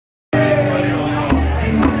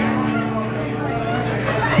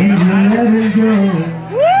go.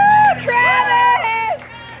 Woo, Travis!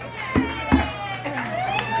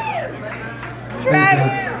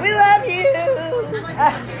 Travis, we love you.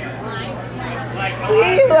 We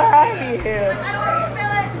love you.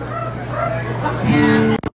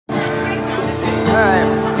 All right.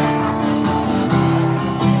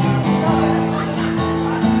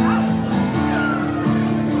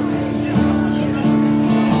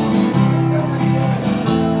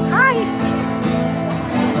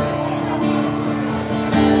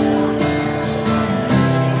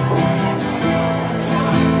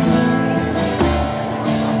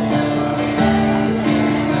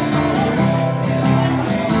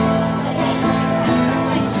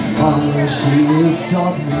 Mama, she has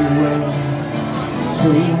taught me well,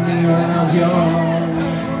 told me when I was young,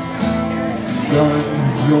 son,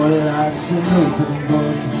 your life's an open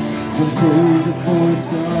book, don't close it before it's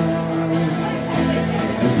done.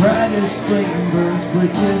 The brightest flame burns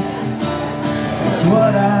quickest, that's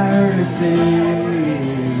what I heard her say.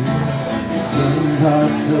 Son's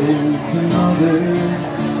heart told to mother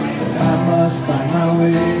that I must find my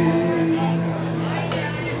way.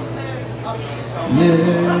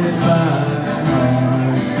 Let my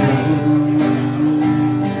heart go.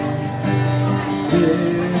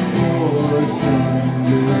 Let your son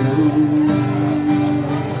go.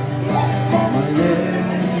 Mama, let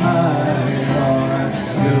my heart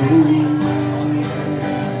go.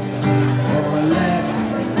 Oh, let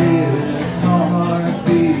this heart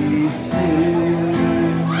be still,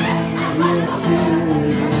 still.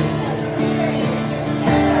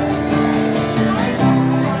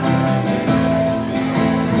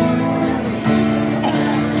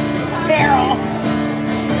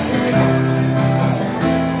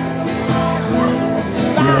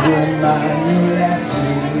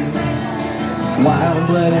 Wild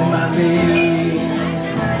blood in my veins,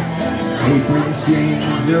 apron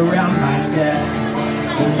strings around my neck,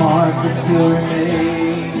 the mark that still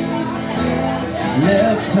remains.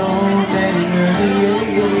 Left home at an early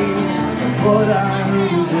age, what I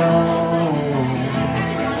heard was wrong.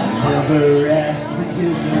 Never asked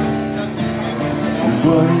forgiveness,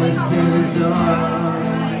 what was said is done.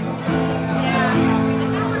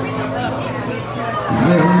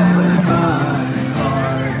 Let my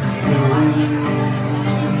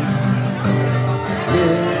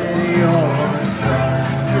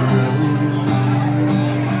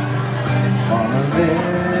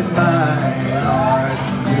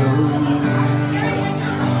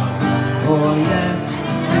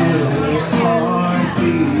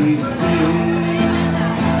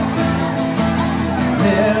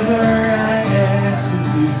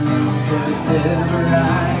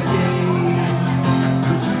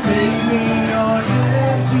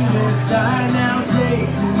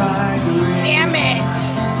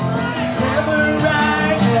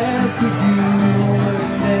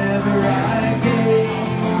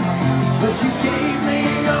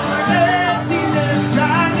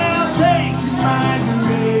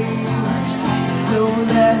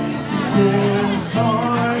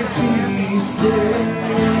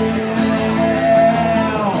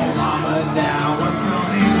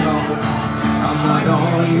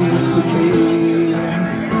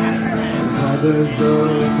Mothers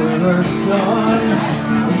over her son,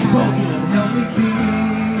 unspoken and help me be.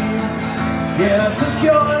 Yeah, I took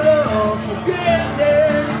your love for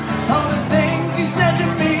granted, all the things you said to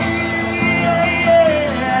me.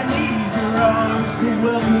 Yeah, I need your arms to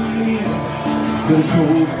welcome me. The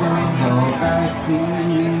cold stone's all I see.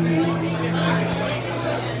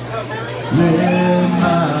 Let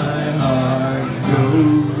my heart go.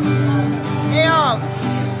 Hey, y'all,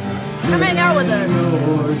 come hang out with us.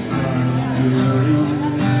 Your son.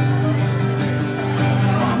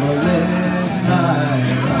 Mama, let my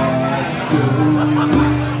heart go.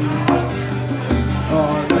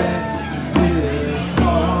 Oh, let this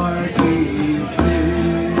heart be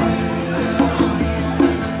still.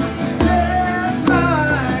 Let my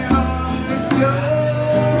heart go.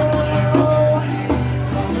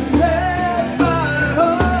 Let my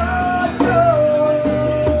heart go.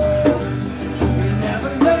 You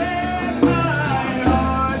never let my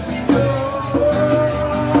heart go.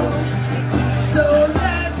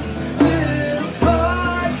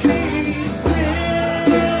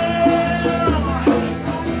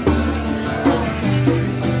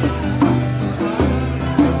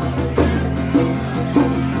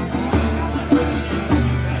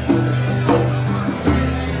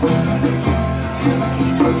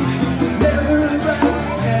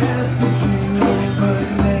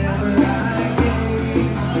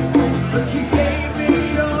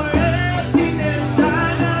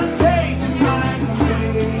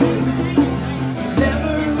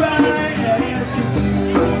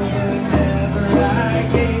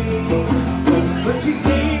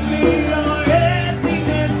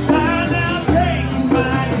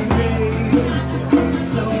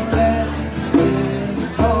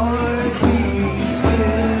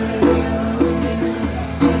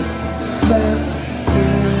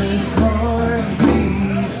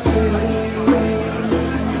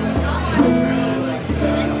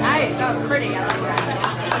 pretty. I like that.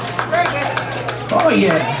 Very good. Oh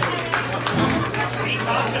yeah.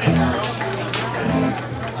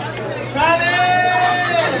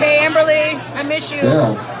 Hey, Amberly, I miss you.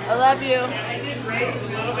 Daryl. I love you.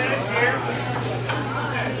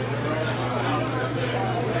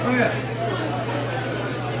 Oh yeah.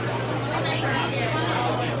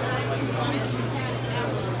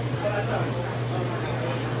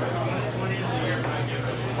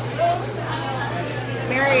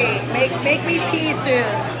 Mary, make me pee soon.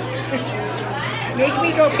 Make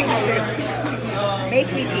me go pee soon.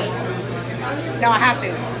 Make me pee. No, I have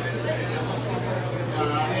to.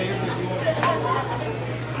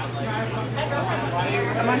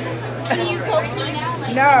 Come on. Can you go pee now?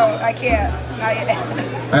 Like, No, I can't. Not yet. All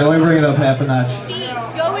right, let me bring it up half a notch. pee.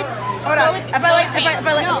 Go with. Hold on. If I like,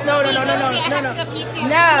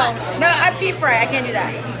 no, I'm pee fried. I can't do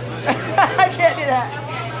that. I can't do that.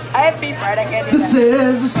 I have pee fried. I can't do This that.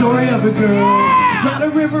 is the story of a girl. Yeah! Run a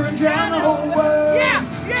river and drown the whole world. Yeah,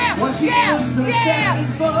 yeah, When she yeah, looks so yeah. sad in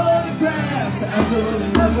photographs, I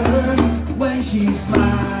absolutely love her when she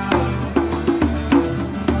smiles.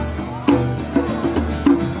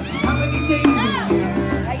 How many days a year?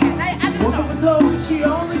 Woke up with hope and she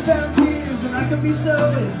only found tears, and I can be so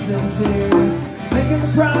insincere, making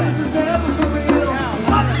the promises never for real. As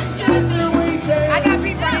long as she stands there waiting. I got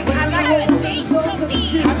pee fried. I'm not gonna be in front of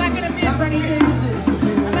you. I'm not be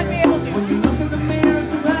able to. When you look in the mirror,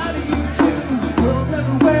 so how do you choose? Your clothes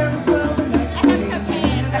never wear as well the next day.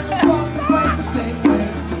 And never walk quite the same way.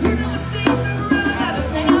 You never seem to run out of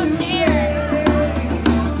things to say.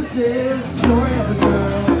 This is the story of a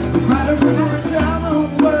girl who cried a river and drowned the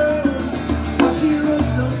whole world. While she looks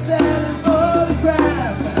so sad in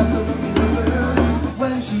photographs, I absolutely love her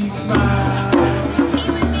when she smiles.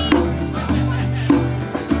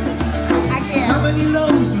 I can't. How many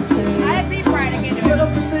lows we say? I have pee fried. I can't do Get it.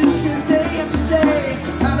 up in this shit day after day.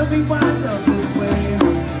 How do we wind up this way?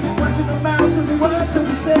 We're watching the mouths of the words that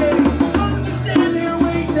we say. As long as we stand there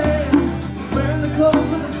waiting, wearing the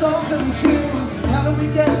clothes of the songs that we choose. How do we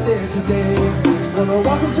get there today? When we're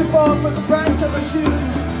walking too far for the price of our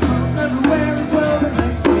shoes. Clothes never wear as well the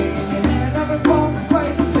next day, and your hair never falls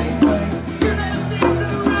quite the same way. You never seem to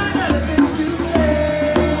run out of things to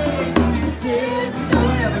say. This is the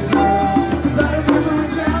story of a girl who cried a river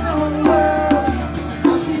and drowned the whole world.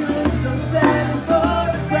 While she looks so sad in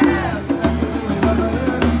photographs, and that's what we love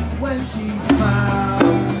her when she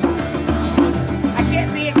smiles. I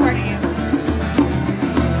can't be in front of you.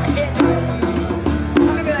 I can't do it. I'm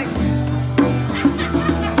gonna be like.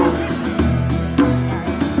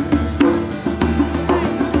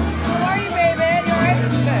 How are you, baby? You alright?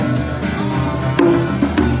 Good.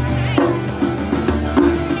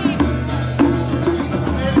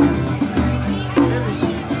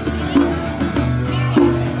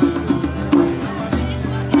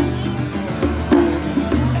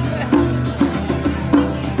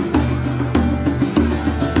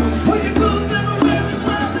 When your clothes never wear as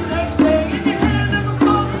well the next day, and your hair never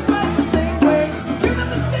falls quite the same way. You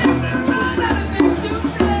never seem to run out of things to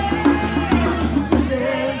say. This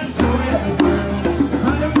is the story of a girl who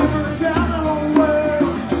cried a river and drowned the whole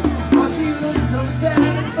world. While she looks so sad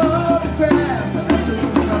in photographs, I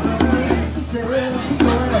absolutely love her. This is the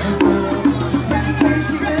story of a girl who pays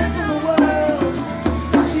she ran from the world.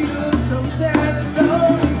 While she looks so sad and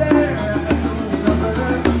lonely there, I absolutely love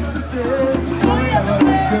her. This is the story of a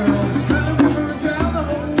girl who cried a river and drowned the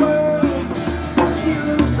whole world. While she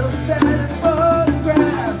looks so sad in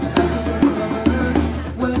photographs, I absolutely love her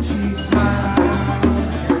when she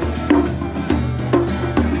smiles.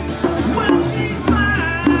 When she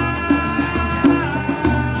smiles.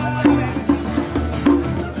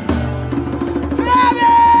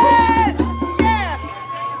 Travis! Yeah!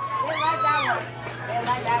 They like that one. They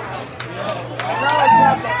like that one. The girls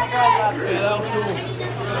loved it. The girls loved it. Yeah, that was cool.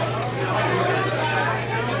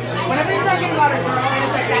 Whenever you're talking about a girl and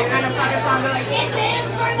it's like that kind of fucking song, they're like, this is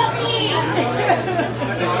for the me.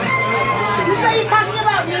 You say he's talking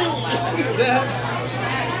about me.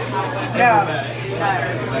 No.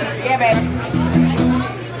 Yeah, babe.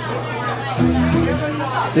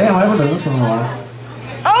 Damn, I haven't done this one in a while.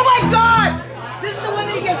 Oh my god! This is the one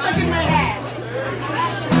that gets stuck in my head.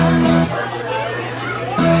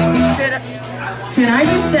 Can I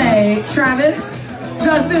just say, Travis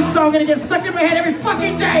does this song and it gets stuck in my head every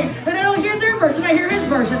fucking day, and I don't hear their version, I hear his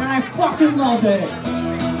version, and I fucking love it.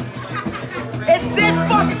 It's this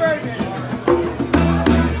fucking version.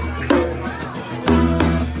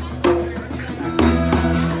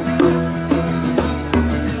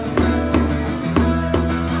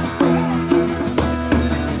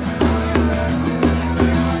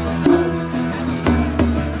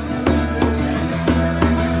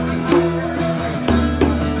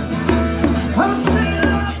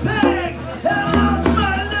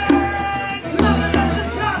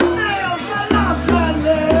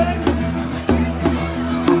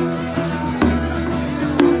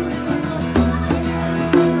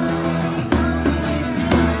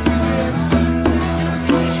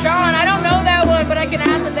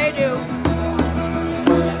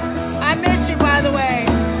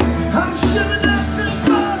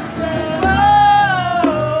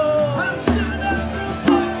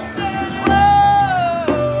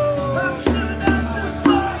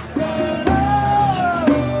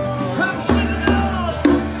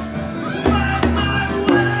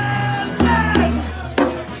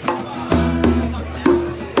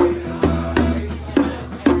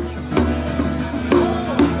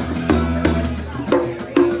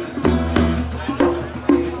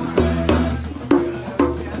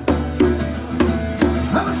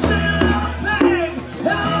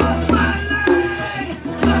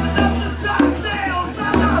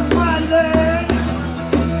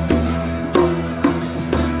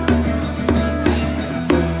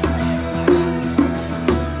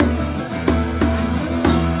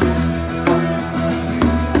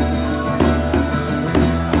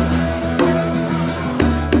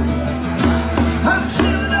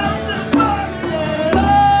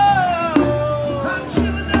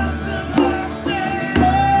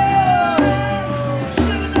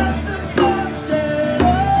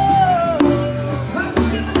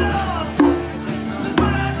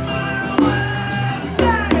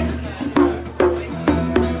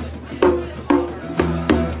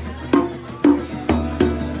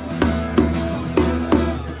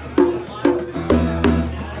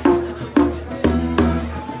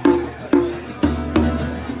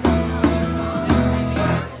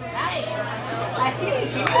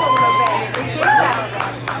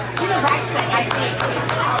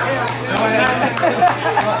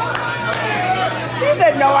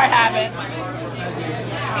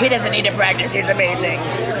 He doesn't need to practice. He's amazing.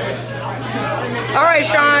 All right,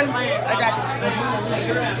 Sean. I got you.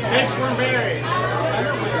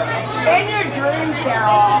 In your dreams,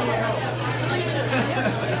 Carol.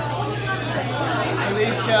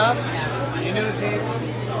 Alicia, you know Jason?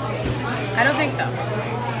 I don't think so.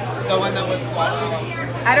 The one that was watching?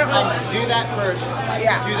 I don't know. Do that first.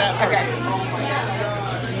 Yeah. Do that first. Okay.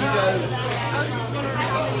 He does.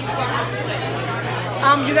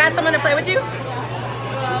 You got someone to play with you?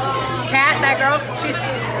 Kat, that girl?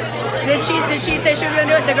 Did she say she was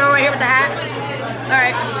gonna do it? The girl right here with the hat?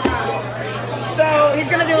 Alright. So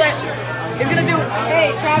he's gonna do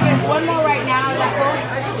hey Travis, one more right now, is that cool?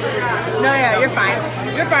 No, yeah, you're fine.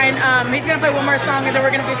 You're fine. He's gonna play one more song and then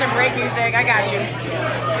we're gonna do some break music. I got you.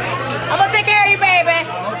 I'm gonna take care of you, baby.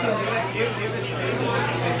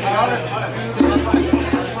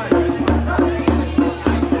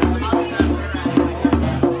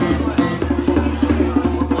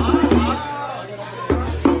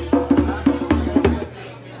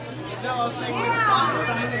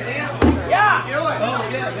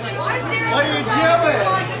 What are you doing?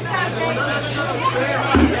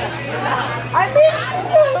 I miss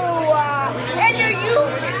you! And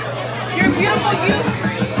you're beautiful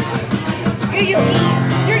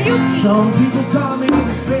You're you. Some people call me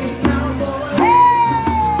the space cowboy.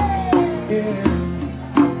 Hey!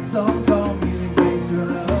 Yeah. Some call me the gangster of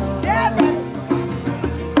love. Yeah, baby.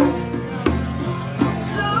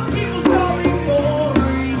 Some people call me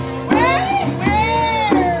Maurice.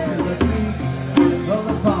 Cause I speak of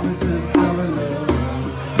the promises of a love.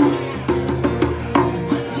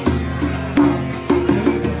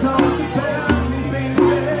 People talk about me, baby.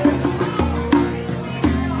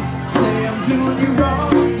 Say I'm doing you wrong,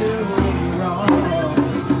 doing you wrong.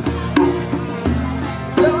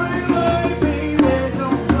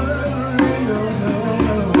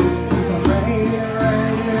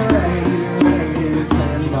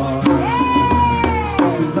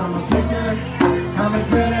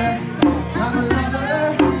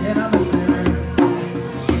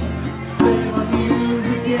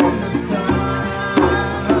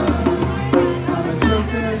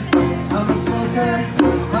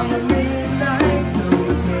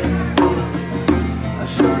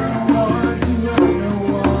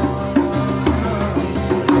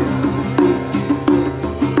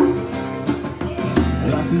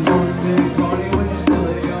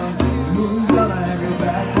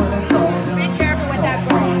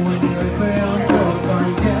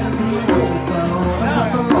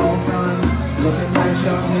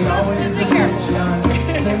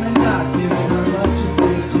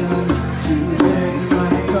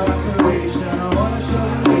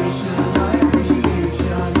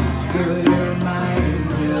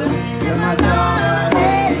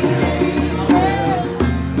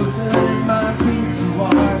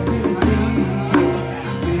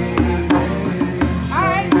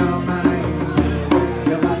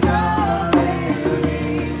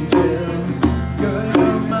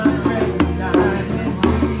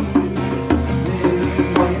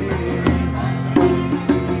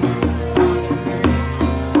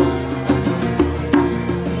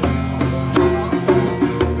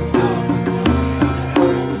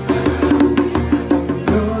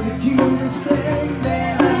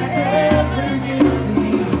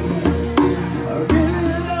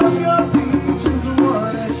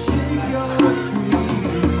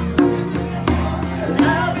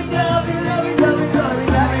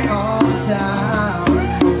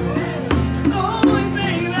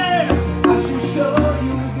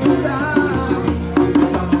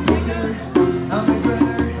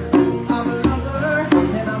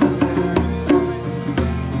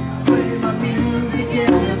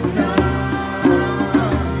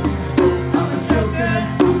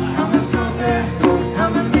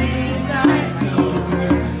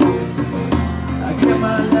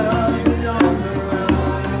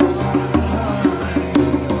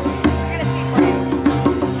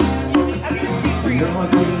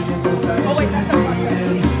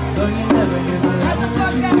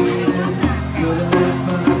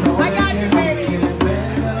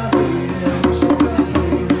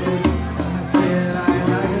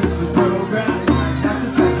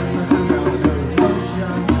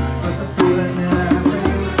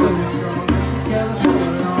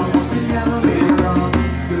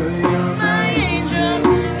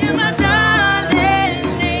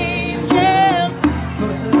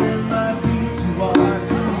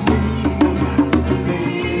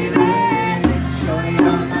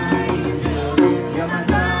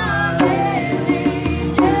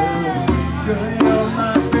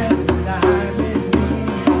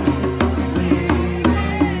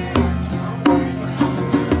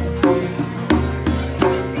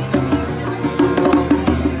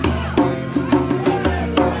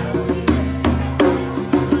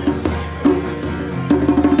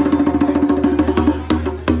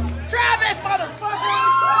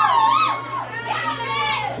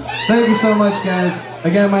 so much, guys.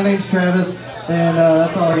 Again, my name's Travis, and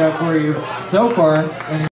that's all I got for you so far.